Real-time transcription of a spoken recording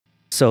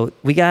So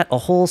we got a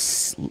whole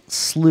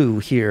slew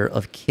here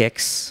of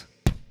kicks.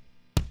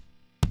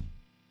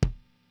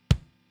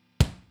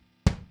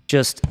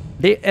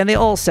 They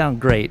all sound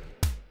great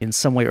in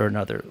some way or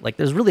another. Like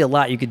there's really a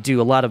lot you could do.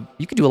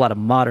 You could do a lot of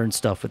modern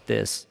stuff with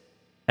this,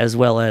 as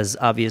well as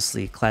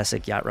obviously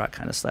classic yacht rock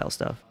kind of style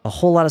stuff. A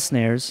whole lot of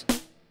snares.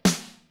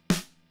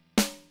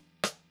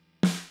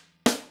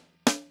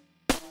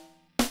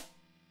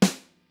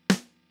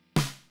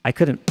 I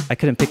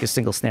couldn't pick a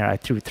single snare. I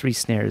threw 3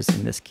 snares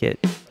in this kit.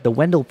 The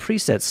Wendel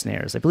preset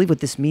snares. I believe what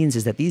this means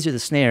is that these are the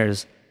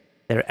snares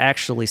that are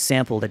actually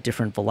sampled at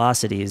different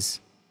velocities.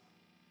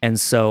 And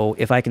so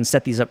if I can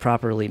set these up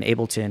properly in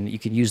Ableton, you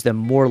can use them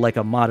more like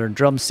a modern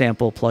drum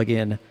sample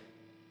plugin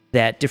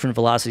that different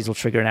velocities will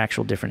trigger an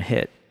actual different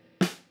hit.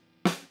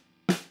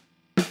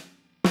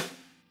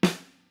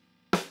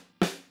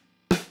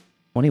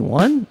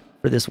 $21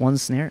 for this one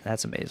snare?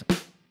 That's amazing.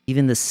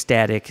 Even the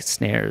static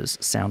snares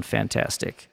sound fantastic.